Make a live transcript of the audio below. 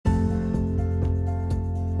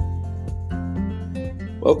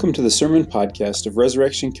Welcome to the Sermon Podcast of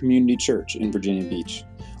Resurrection Community Church in Virginia Beach.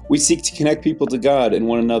 We seek to connect people to God and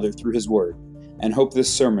one another through His Word, and hope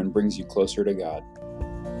this sermon brings you closer to God.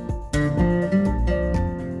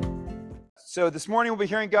 So this morning we'll be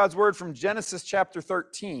hearing God's Word from Genesis chapter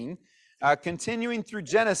 13, continuing through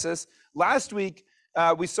Genesis. Last week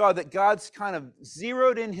we saw that God's kind of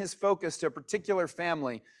zeroed in His focus to a particular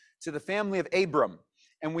family, to the family of Abram.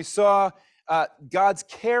 And we saw God's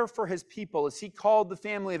care for His people as He called the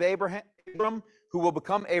family of Abram, who will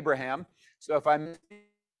become Abraham. So if I misspeak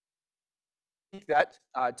that,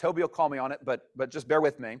 Toby will call me on it, but just bear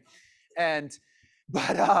with me. But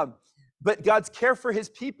God's care for His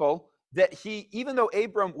people, that He, even though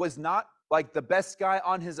Abram was not like the best guy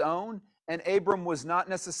on his own, and Abram was not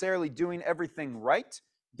necessarily doing everything right,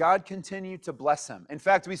 God continued to bless him. In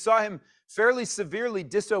fact, we saw him fairly severely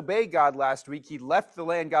disobey God last week. He left the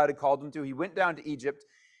land God had called him to. He went down to Egypt.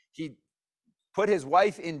 He put his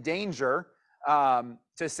wife in danger to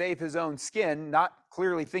save his own skin, not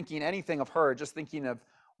clearly thinking anything of her, just thinking of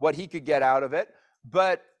what he could get out of it.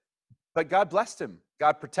 But God blessed him.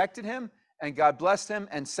 God protected him, and God blessed him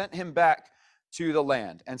and sent him back to the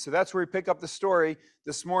land. And so that's where we pick up the story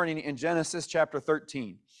this morning in Genesis chapter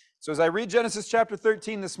 13. So as I read Genesis chapter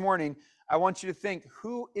 13 this morning, I want you to think,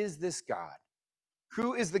 who is this God?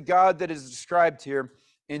 Who is the God that is described here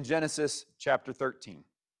in Genesis chapter 13?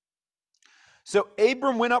 So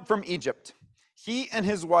Abram went up from Egypt, he and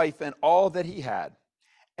his wife and all that he had,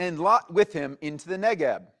 and Lot with him into the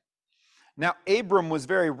Negeb. Now Abram was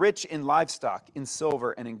very rich in livestock, in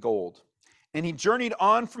silver and in gold. And he journeyed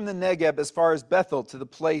on from the Negeb as far as Bethel, to the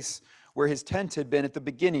place where his tent had been at the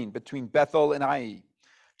beginning, between Bethel and Ai,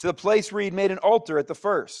 to the place where he'd made an altar at the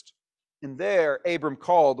first. And there Abram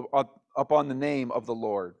called upon the name of the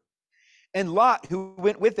Lord. And Lot, who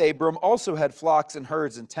went with Abram, also had flocks and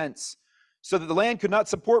herds and tents, so that the land could not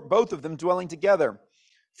support both of them dwelling together.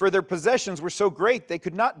 For their possessions were so great, they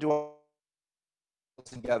could not dwell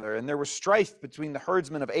together. And there was strife between the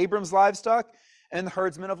herdsmen of Abram's livestock and the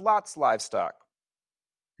herdsmen of Lot's livestock.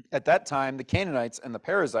 At that time, the Canaanites and the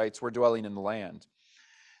Perizzites were dwelling in the land.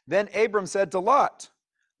 Then Abram said to Lot,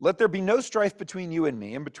 "Let there be no strife between you and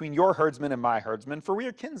me, and between your herdsmen and my herdsmen, for we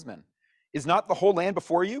are kinsmen. Is not the whole land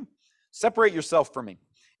before you? Separate yourself from me.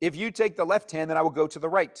 If you take the left hand, then I will go to the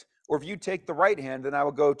right. Or if you take the right hand, then I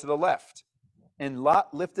will go to the left." And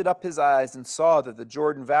Lot lifted up his eyes and saw that the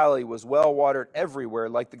Jordan Valley was well watered everywhere,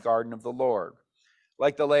 like the garden of the Lord,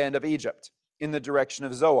 like the land of Egypt, in the direction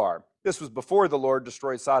of Zoar. This was before the Lord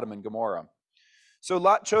destroyed Sodom and Gomorrah. So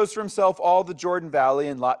Lot chose for himself all the Jordan Valley,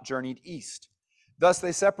 and Lot journeyed east. Thus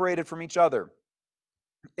they separated from each other.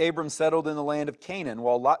 Abram settled in the land of Canaan,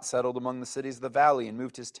 while Lot settled among the cities of the valley and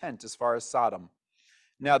moved his tent as far as Sodom.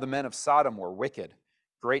 Now the men of Sodom were wicked,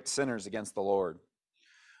 great sinners against the Lord.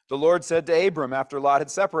 The Lord said to Abram after Lot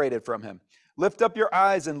had separated from him, "Lift up your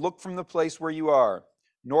eyes and look from the place where you are,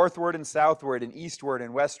 northward and southward and eastward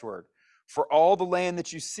and westward. For all the land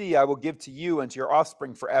that you see I will give to you and to your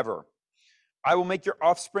offspring forever. I will make your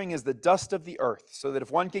offspring as the dust of the earth, so that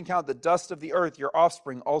if one can count the dust of the earth, your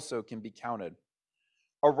offspring also can be counted.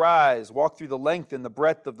 Arise, walk through the length and the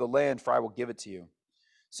breadth of the land, for I will give it to you."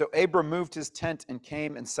 So Abram moved his tent and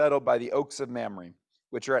came and settled by the oaks of Mamre,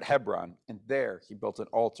 which are at Hebron, and there he built an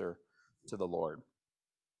altar to the Lord.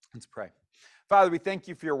 Let's pray. Father, we thank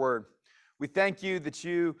you for your word. We thank you that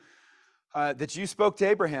you spoke to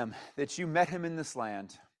Abraham, that you met him in this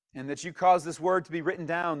land, and that you caused this word to be written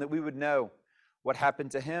down, that we would know what happened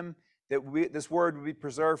to him, that this word would be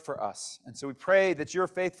preserved for us. And so we pray that your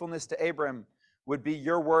faithfulness to Abraham would be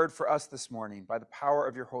your word for us this morning by the power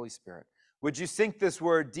of your Holy Spirit. Would you sink this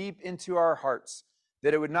word deep into our hearts,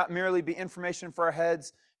 that it would not merely be information for our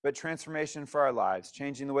heads, but transformation for our lives,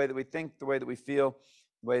 changing the way that we think, the way that we feel,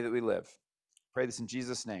 the way that we live. Pray this in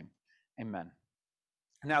Jesus' name. Amen.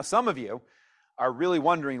 Now, some of you are really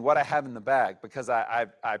wondering what I have in the bag, because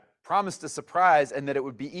I promised a surprise and that it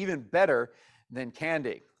would be even better than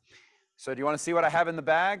candy. So do you want to see what I have in the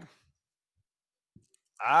bag?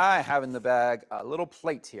 I have in the bag a little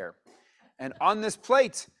plate here. And on this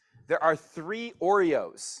plate, there are 3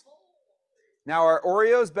 Oreos. Now, are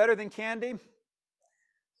Oreos better than candy?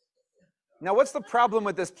 Now, what's the problem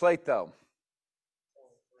with this plate, though?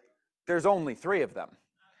 There's only 3 of them.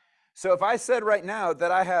 So if I said right now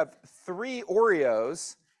that I have 3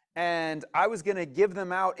 Oreos and I was going to give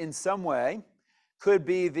them out in some way, could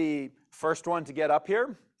be the first one to get up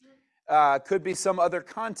here, could be some other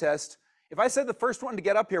contest. If I said the first one to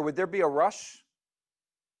get up here, would there be a rush?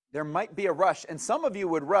 There might be a rush, and some of you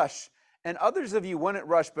would rush, and others of you wouldn't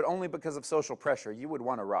rush, but only because of social pressure. You would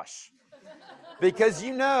want to rush. Because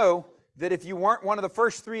you know that if you weren't one of the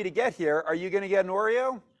first 3 to get here, are you going to get an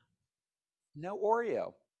Oreo? No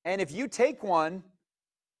Oreo. And if you take one,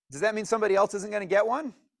 does that mean somebody else isn't going to get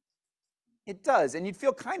one? It does. And you'd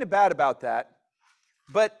feel kind of bad about that.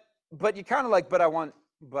 But you kind of like, but I want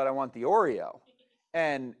the Oreo.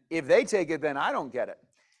 And if they take it, then I don't get it.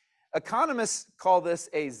 Economists call this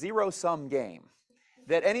a zero-sum game,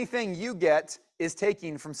 that anything you get is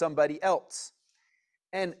taken from somebody else.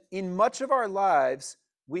 And in much of our lives,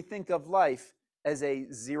 we think of life as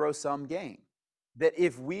a zero-sum game. That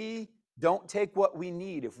if we don't take what we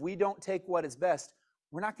need, if we don't take what is best,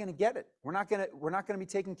 we're not going to get it. We're not going to be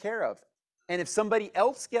taken care of. And if somebody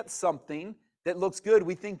else gets something that looks good,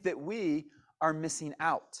 we think that we are missing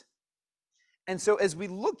out. And so as we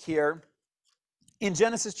look here in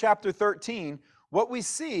Genesis chapter 13, what we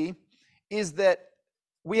see is that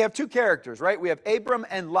we have 2 characters, right? We have Abram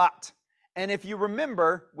and Lot. And if you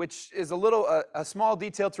remember, which is a small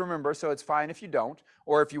detail to remember, so it's fine if you don't,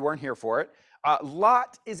 or if you weren't here for it,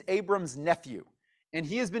 Lot is Abram's nephew. And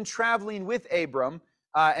he has been traveling with Abram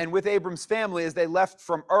and with Abram's family as they left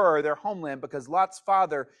from Ur, their homeland, because Lot's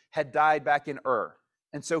father had died back in Ur.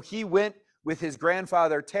 And so he went with his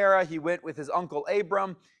grandfather Terah, he went with his uncle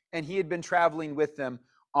Abram, and he had been traveling with them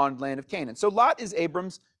on land of Canaan. So Lot is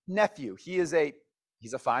Abram's nephew. He's a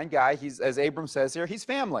fine guy. He's, as Abram says here, he's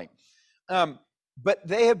family. But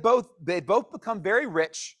they both become very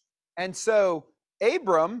rich. And so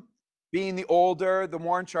Abram, being the older, the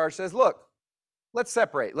more in charge, says, look, let's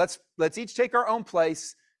separate. Let's each take our own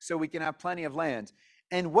place so we can have plenty of land.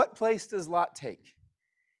 And what place does Lot take?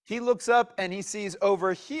 He looks up and he sees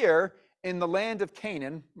over here in the land of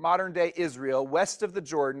Canaan, modern day Israel, west of the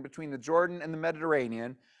Jordan, between the Jordan and the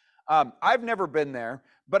Mediterranean. I've never been there,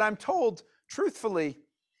 but I'm told, truthfully,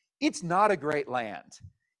 it's not a great land.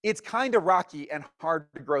 It's kind of rocky and hard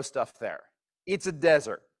to grow stuff there. It's a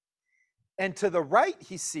desert. And to the right,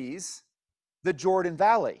 he sees the Jordan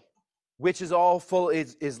Valley, which is all full,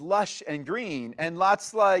 is lush and green. And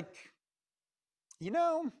Lot's like, I'm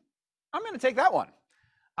going to take that one.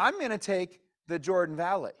 I'm going to take the Jordan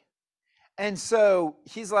Valley. And so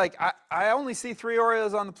he's like, I only see 3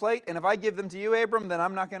 Oreos on the plate, and if I give them to you, Abram, then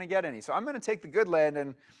I'm not going to get any. So I'm going to take the good land,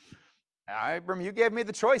 and Abram, you gave me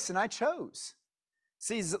the choice, and I chose.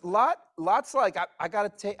 See, Lot's like, I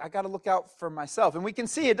got to look out for myself. And we can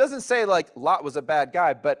see, it doesn't say like Lot was a bad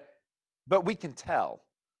guy, but we can tell,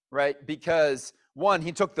 right? Because one,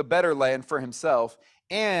 he took the better land for himself,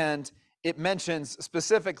 and it mentions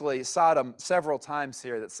specifically Sodom several times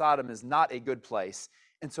here, that Sodom is not a good place.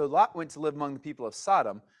 And so Lot went to live among the people of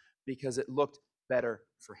Sodom because it looked better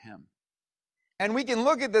for him. And we can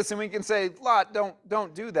look at this and we can say, Lot,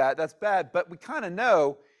 don't do that. That's bad. But we kind of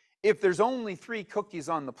know if there's only 3 cookies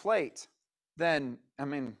on the plate, then,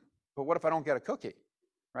 but what if I don't get a cookie,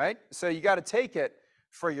 right? So you got to take it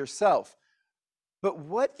for yourself. But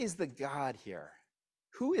what is the God here?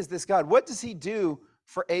 Who is this God? What does he do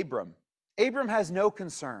for Abram? Abram has no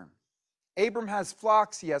concern. Abram has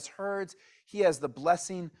flocks, he has herds, he has the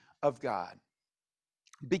blessing of God.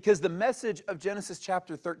 Because the message of Genesis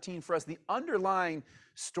chapter 13 for us, the underlying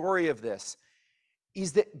story of this,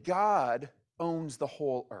 is that God owns the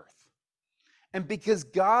whole earth. And because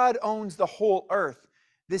God owns the whole earth,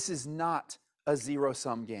 this is not a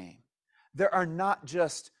zero-sum game. There are not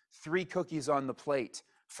just 3 cookies on the plate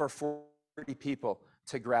for 40 people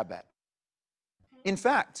to grab at. In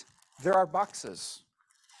fact, there are boxes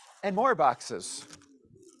and more boxes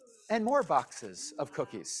and more boxes of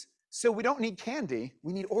cookies. So we don't need candy,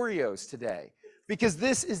 we need Oreos today. Because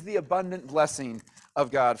this is the abundant blessing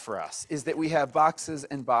of God for us, is that we have boxes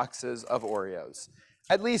and boxes of Oreos.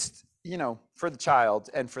 At least, for the child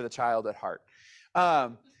and for the child at heart.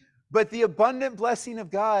 But the abundant blessing of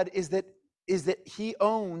God is that he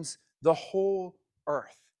owns the whole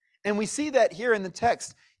earth. And we see that here in the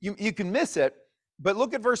text. You can miss it, but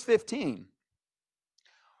look at verse 15.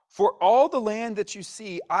 For all the land that you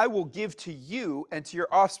see, I will give to you and to your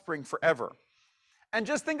offspring forever. And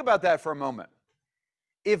just think about that for a moment.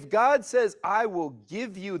 If God says, I will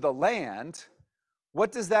give you the land,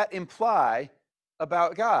 what does that imply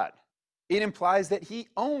about God? It implies that he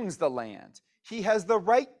owns the land. He has the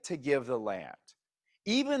right to give the land.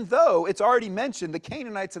 Even though it's already mentioned the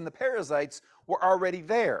Canaanites and the Perizzites were already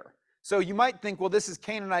there. So you might think, well, this is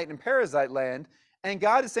Canaanite and Perizzite land. And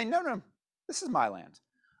God is saying, no, this is my land.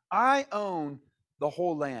 I own the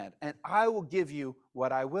whole land, and I will give you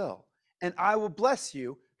what I will. And I will bless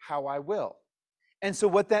you how I will. And so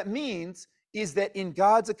what that means is that in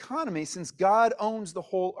God's economy, since God owns the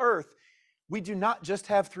whole earth, we do not just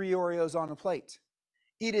have 3 Oreos on a plate.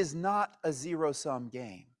 It is not a zero-sum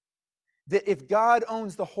game. that if God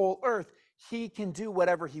owns the whole earth, he can do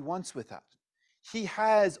whatever he wants with it. He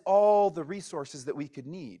has all the resources that we could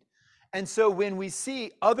need. And so when we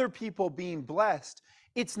see other people being blessed,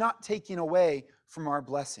 it's not taking away from our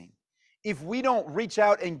blessing. If we don't reach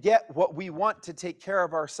out and get what we want to take care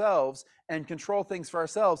of ourselves and control things for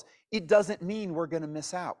ourselves, it doesn't mean we're going to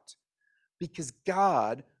miss out, because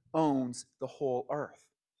God owns the whole earth.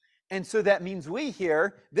 And so that means we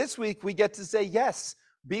here, this week, we get to say, yes,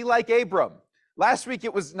 be like Abram. Last week,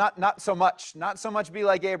 it was not so much be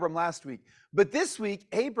like Abram last week. But this week,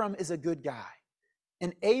 Abram is a good guy.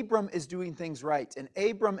 And Abram is doing things right. And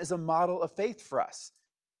Abram is a model of faith for us.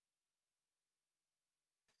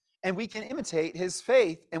 And we can imitate his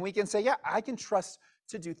faith, and we can say, yeah, I can trust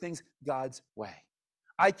to do things God's way.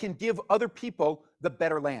 I can give other people the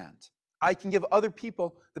better land. I can give other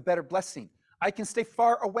people the better blessing. I can stay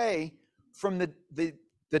far away from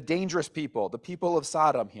the dangerous people, the people of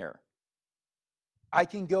Sodom here. I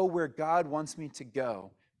can go where God wants me to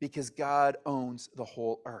go because God owns the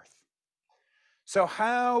whole earth. So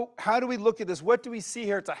how do we look at this? What do we see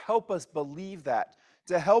here to help us believe that?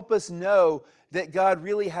 To help us know that God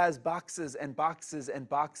really has boxes and boxes and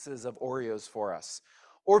boxes of Oreos for us?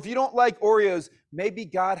 Or if you don't like Oreos, maybe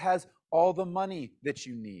God has all the money that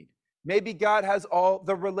you need. Maybe God has all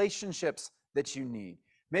the relationships that you need.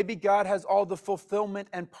 Maybe God has all the fulfillment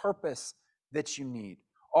and purpose that you need,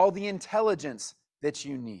 all the intelligence that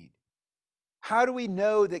you need. How do we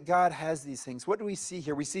know that God has these things? What do we see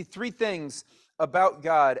here? We see three things about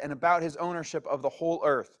God and about his ownership of the whole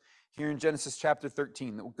earth here in Genesis chapter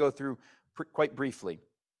 13 that we'll go through quite briefly.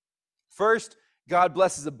 First, God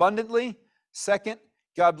blesses abundantly. Second,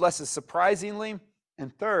 God blesses surprisingly.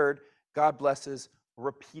 And third, God blesses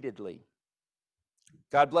repeatedly.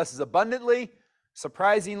 God blesses abundantly,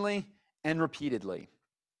 surprisingly, and repeatedly.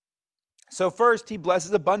 So first, he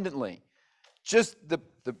blesses abundantly.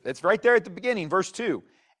 It's right there at the beginning, verse 2.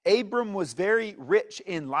 Abram was very rich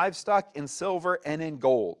in livestock, in silver, and in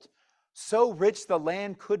gold. So rich the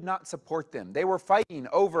land could not support them. They were fighting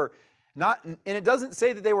over, and it doesn't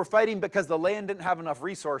say that they were fighting because the land didn't have enough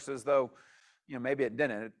resources, though, maybe it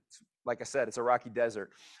didn't. Like I said, it's a rocky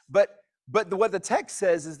desert. But what the text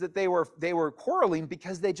says is that they were quarreling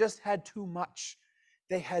because they just had too much.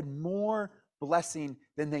 They had more blessing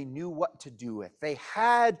than they knew what to do with. They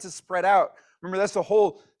had to spread out. Remember, that's the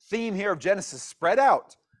whole theme here of Genesis. Spread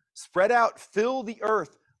out, fill the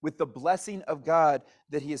earth with the blessing of God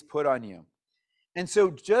that he has put on you. And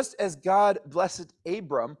so just as God blessed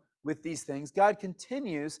Abram with these things, God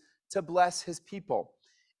continues to bless his people.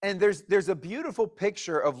 And there's a beautiful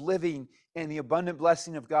picture of living in the abundant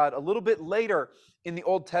blessing of God a little bit later in the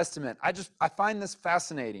Old Testament. I find this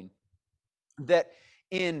fascinating, that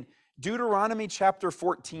in Deuteronomy chapter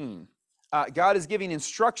 14, God is giving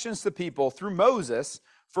instructions to people through Moses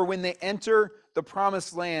for when they enter the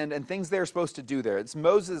promised land and things they're supposed to do there. It's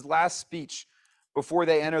Moses' last speech before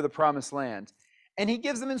they enter the promised land. And he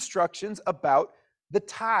gives them instructions about the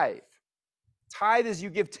tithe. Tithe is you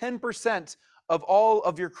give 10% of all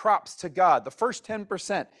of your crops to God, the first 10%.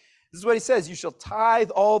 This is what he says: you shall tithe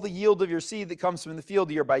all the yield of your seed that comes from the field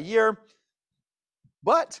year by year.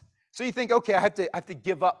 But, so you think, okay, I have to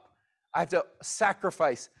give up. I have to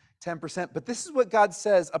sacrifice 10%. But this is what God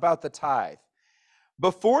says about the tithe.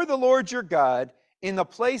 Before the Lord your God, in the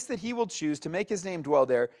place that he will choose to make his name dwell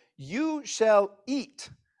there, you shall eat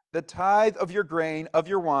the tithe of your grain, of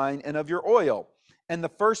your wine, and of your oil, and the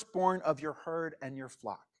firstborn of your herd and your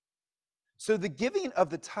flock. So the giving of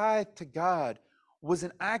the tithe to God was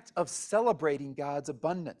an act of celebrating God's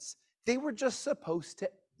abundance. They were just supposed to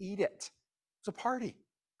eat it. It's a party.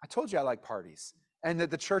 I told you I like parties, and that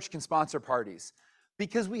the church can sponsor parties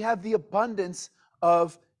because we have the abundance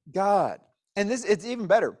of God. And this, it's even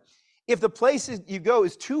better. If the place you go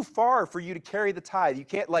is too far for you to carry the tithe, you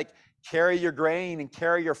can't carry your grain and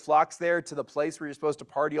carry your flocks there to the place where you're supposed to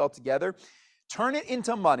party all together. Turn it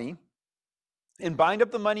into money and bind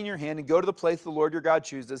up the money in your hand and go to the place the Lord your God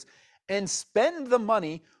chooses and spend the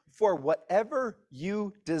money for whatever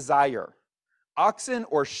you desire. Oxen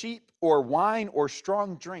or sheep or wine or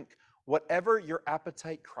strong drink, whatever your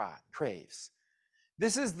appetite craves.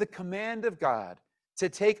 This is the command of God, to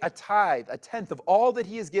take a tithe, a tenth of all that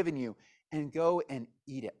he has given you, and go and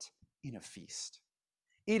eat it in a feast.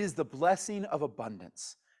 It is the blessing of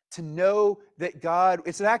abundance, to know that God,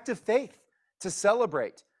 it's an act of faith, to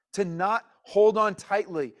celebrate, to not hold on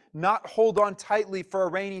tightly for a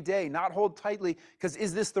rainy day, not hold tightly because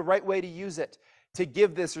is this the right way to use it, to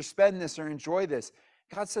give this or spend this or enjoy this?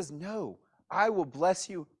 God says, no, I will bless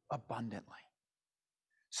you abundantly.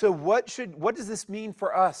 So what does this mean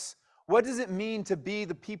for us? What does it mean to be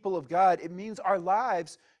the people of God? It means our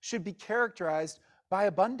lives should be characterized by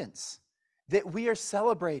abundance, that we are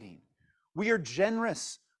celebrating. We are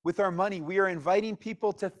generous with our money. We are inviting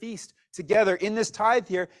people to feast together. In this tithe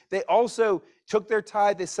here, they also took their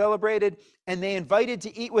tithe, they celebrated, and they invited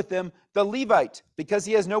to eat with them the Levite, because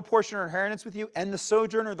he has no portion or inheritance with you, and the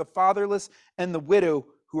sojourner, the fatherless, and the widow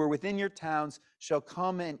who are within your towns shall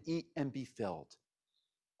come and eat and be filled.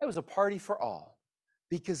 It was a party for all,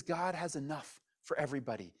 because God has enough for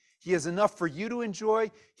everybody. He has enough for you to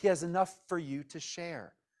enjoy. He has enough for you to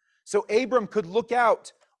share. So Abram could look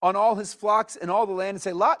out on all his flocks and all the land and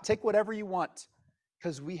say, Lot, take whatever you want,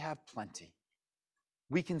 because we have plenty.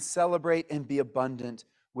 We can celebrate and be abundant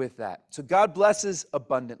with that. So God blesses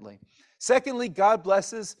abundantly. Secondly, God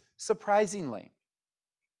blesses surprisingly.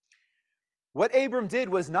 What Abram did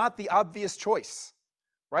was not the obvious choice,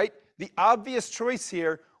 right? The obvious choice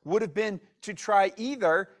here would have been to try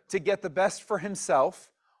either to get the best for himself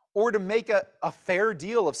or to make a fair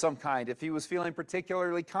deal of some kind if he was feeling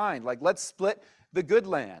particularly kind, like let's split the good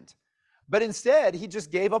land. But instead, he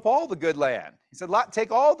just gave up all the good land. He said, Lot,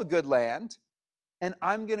 take all the good land, and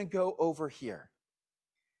I'm going to go over here.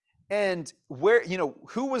 And where,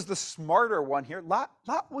 who was the smarter one here? Lot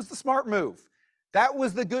was the smart move. That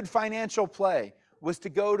was the good financial play, was to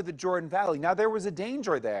go to the Jordan Valley. Now, there was a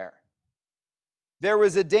danger there. There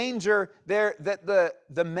was a danger there that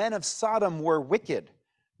the men of Sodom were wicked,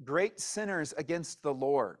 great sinners against the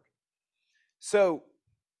Lord. So,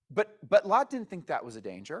 but Lot didn't think that was a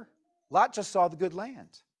danger. Lot just saw the good land.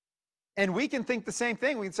 And we can think the same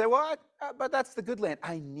thing. We can say, well, but that's the good land.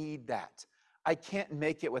 I need that. I can't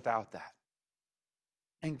make it without that.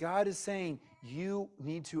 And God is saying, you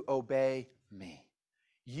need to obey me.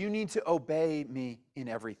 You need to obey me in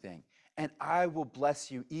everything. And I will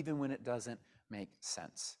bless you even when it doesn't make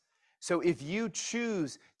sense. So if you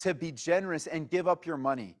choose to be generous and give up your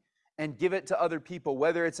money and give it to other people,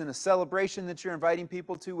 whether it's in a celebration that you're inviting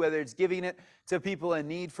people to, whether it's giving it to people in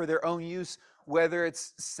need for their own use, whether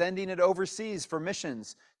it's sending it overseas for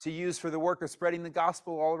missions to use for the work of spreading the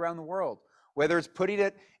gospel all around the world, whether it's putting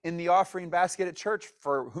it in the offering basket at church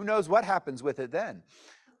for who knows what happens with it then,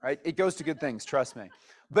 right? It goes to good things, trust me.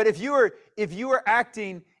 But if you are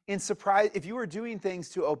acting in surprise, if you are doing things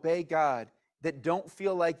to obey God that don't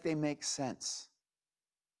feel like they make sense,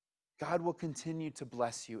 God will continue to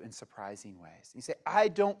bless you in surprising ways. You say, I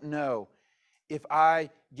don't know if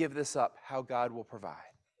I give this up, how God will provide.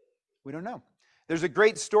 We don't know. There's a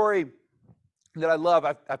great story that I love.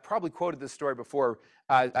 I've probably quoted this story before.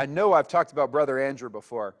 I know I've talked about Brother Andrew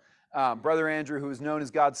before. Brother Andrew, who is known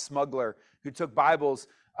as God's smuggler, who took Bibles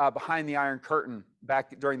behind the Iron Curtain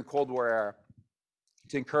back during the Cold War era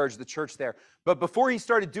to encourage the church there. But before he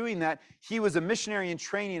started doing that, he was a missionary in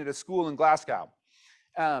training at a school in Glasgow.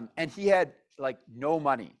 And he had no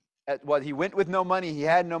money. He went with no money. He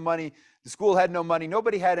had no money. The school had no money.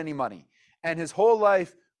 Nobody had any money. And his whole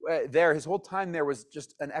life his whole time there was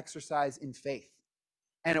just an exercise in faith.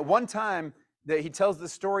 And at one time, he tells the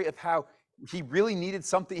story of how he really needed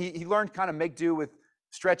something. He learned kind of make do with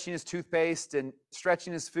stretching his toothpaste and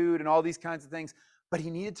stretching his food and all these kinds of things. But he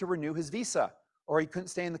needed to renew his visa, or he couldn't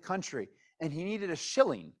stay in the country. And he needed a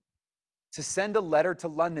shilling to send a letter to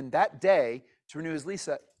London that day to renew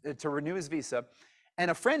his visa. And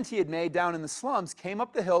a friend he had made down in the slums came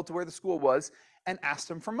up the hill to where the school was and asked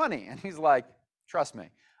him for money. And he's like, trust me,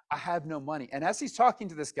 I have no money. And as he's talking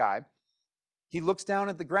to this guy, he looks down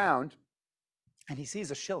at the ground and he sees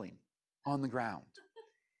a shilling on the ground.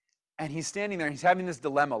 And he's standing there and he's having this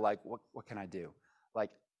dilemma, like, what can I do? Like,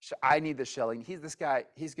 I need the shilling. This guy,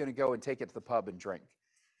 he's going to go and take it to the pub and drink.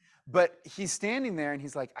 But he's standing there and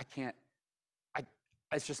he's like,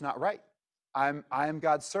 it's just not right. I am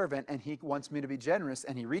God's servant and he wants me to be generous.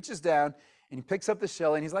 And he reaches down and he picks up the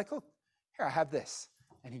shilling. He's like, look, here, I have this.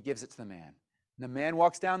 And he gives it to the man. And the man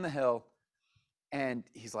walks down the hill and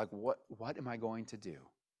he's like, what am I going to do?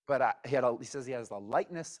 But he says he has a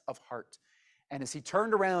lightness of heart. And as he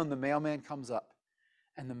turned around, the mailman comes up.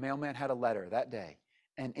 And the mailman had a letter that day.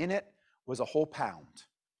 And in it was a whole pound,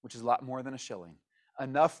 which is a lot more than a shilling.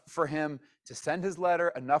 Enough for him to send his letter,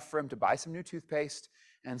 enough for him to buy some new toothpaste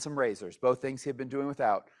and some razors, both things he had been doing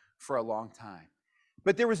without for a long time.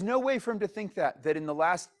 But there was no way for him to think that in the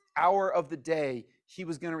last hour of the day, he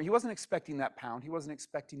wasn't expecting that pound. He wasn't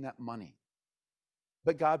expecting that money.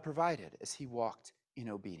 But God provided as he walked in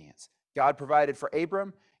obedience. God provided for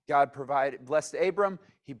Abram. God blessed Abram.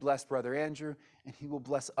 He blessed Brother Andrew, and he will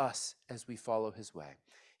bless us as we follow his way.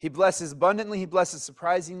 He blesses abundantly, he blesses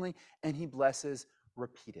surprisingly, and he blesses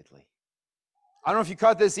repeatedly. I don't know if you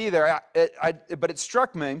caught this either, but it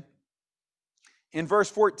struck me In verse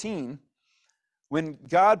 14, when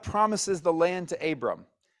God promises the land to Abram,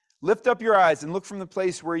 lift up your eyes and look from the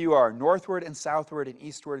place where you are, northward and southward and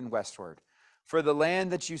eastward and westward. For the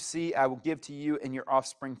land that you see, I will give to you and your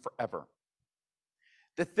offspring forever.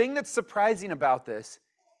 The thing that's surprising about this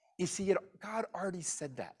is God already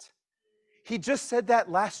said that. He just said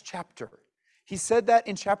that last chapter. He said that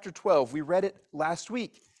in chapter 12. We read it last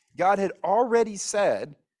week. God had already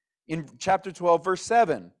said in chapter 12, verse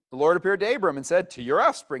 7, the Lord appeared to Abram and said, to your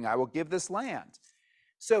offspring, I will give this land.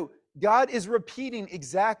 So God is repeating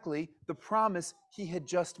exactly the promise he had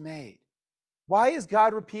just made. Why is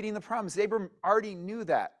God repeating the promise? Abram already knew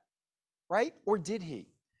that, right? Or did he?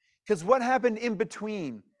 Because what happened in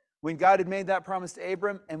between when God had made that promise to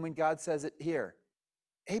Abram and when God says it here?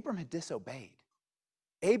 Abram had disobeyed.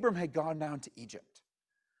 Abram had gone down to Egypt.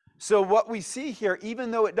 So what we see here,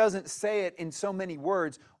 even though it doesn't say it in so many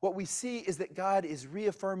words, what we see is that God is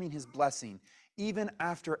reaffirming his blessing even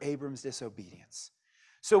after Abram's disobedience.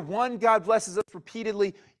 So one, God blesses us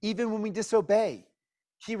repeatedly even when we disobey.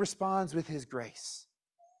 He responds with his grace.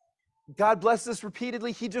 God blesses us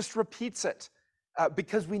repeatedly. He just repeats it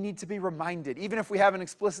because we need to be reminded. Even if we haven't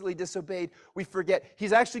explicitly disobeyed, we forget.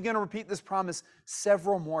 He's actually going to repeat this promise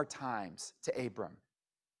several more times to Abram.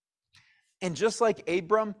 And just like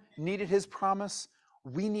Abram needed his promise,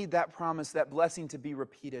 we need that promise, that blessing to be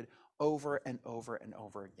repeated over and over and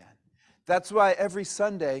over again. That's why every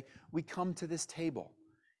Sunday we come to this table.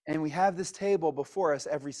 And we have this table before us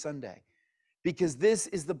every Sunday. Because this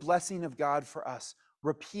is the blessing of God for us,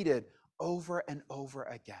 repeated over and over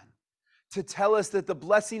again. To tell us that the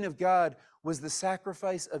blessing of God was the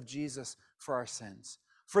sacrifice of Jesus for our sins.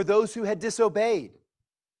 For those who had disobeyed.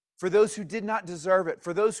 For those who did not deserve it.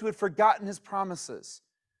 For those who had forgotten his promises.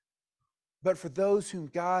 But for those whom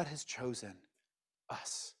God has chosen,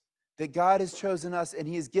 us. That God has chosen us and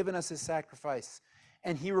he has given us his sacrifice.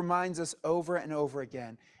 And he reminds us over and over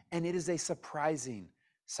again. And it is a surprising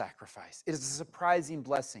sacrifice. It is a surprising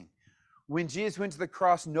blessing. When Jesus went to the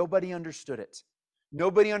cross, nobody understood it.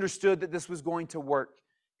 Nobody understood that this was going to work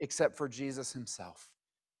except for Jesus himself.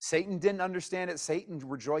 Satan didn't understand it. Satan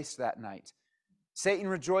rejoiced that night. Satan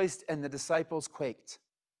rejoiced and the disciples quaked.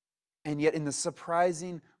 And yet in the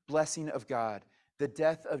surprising blessing of God, the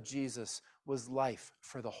death of Jesus was life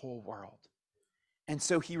for the whole world. And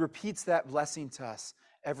so he repeats that blessing to us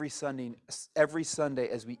every Sunday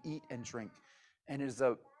as we eat and drink. And it is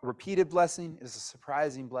a repeated blessing. It is a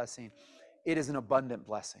surprising blessing. It is an abundant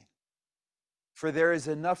blessing. For there is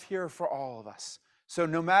enough here for all of us. So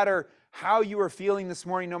no matter how you are feeling this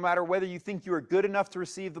morning, no matter whether you think you are good enough to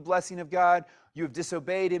receive the blessing of God, you have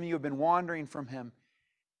disobeyed him, you have been wandering from him,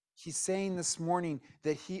 he's saying this morning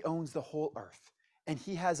that he owns the whole earth and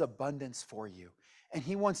he has abundance for you. And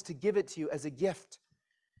he wants to give it to you as a gift.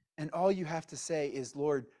 And all you have to say is,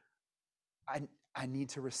 Lord, I need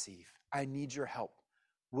to receive. I need your help.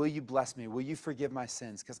 Will you bless me? Will you forgive my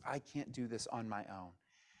sins? Because I can't do this on my own.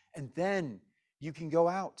 And then you can go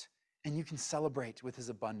out and you can celebrate with his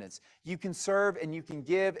abundance. You can serve and you can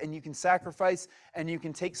give and you can sacrifice and you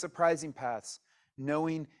can take surprising paths,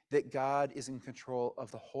 knowing that God is in control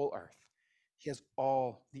of the whole earth. He has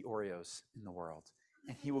all the Oreos in the world,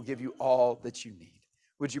 and he will give you all that you need.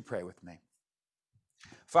 Would you pray with me?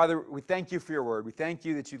 Father, we thank you for your word. We thank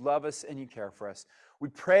you that you love us and you care for us. We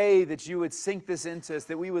pray that you would sink this into us,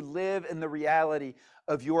 that we would live in the reality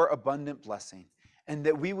of your abundant blessing, and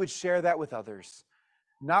that we would share that with others,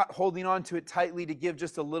 not holding on to it tightly to give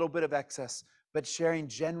just a little bit of excess, but sharing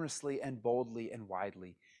generously and boldly and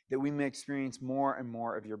widely, that we may experience more and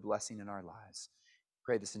more of your blessing in our lives.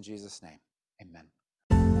 Pray this in Jesus' name. Amen.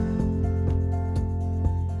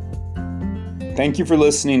 Thank you for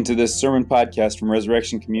listening to this sermon podcast from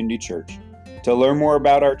Resurrection Community Church. To learn more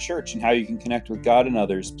about our church and how you can connect with God and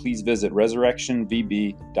others, please visit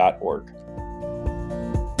resurrectionvb.org.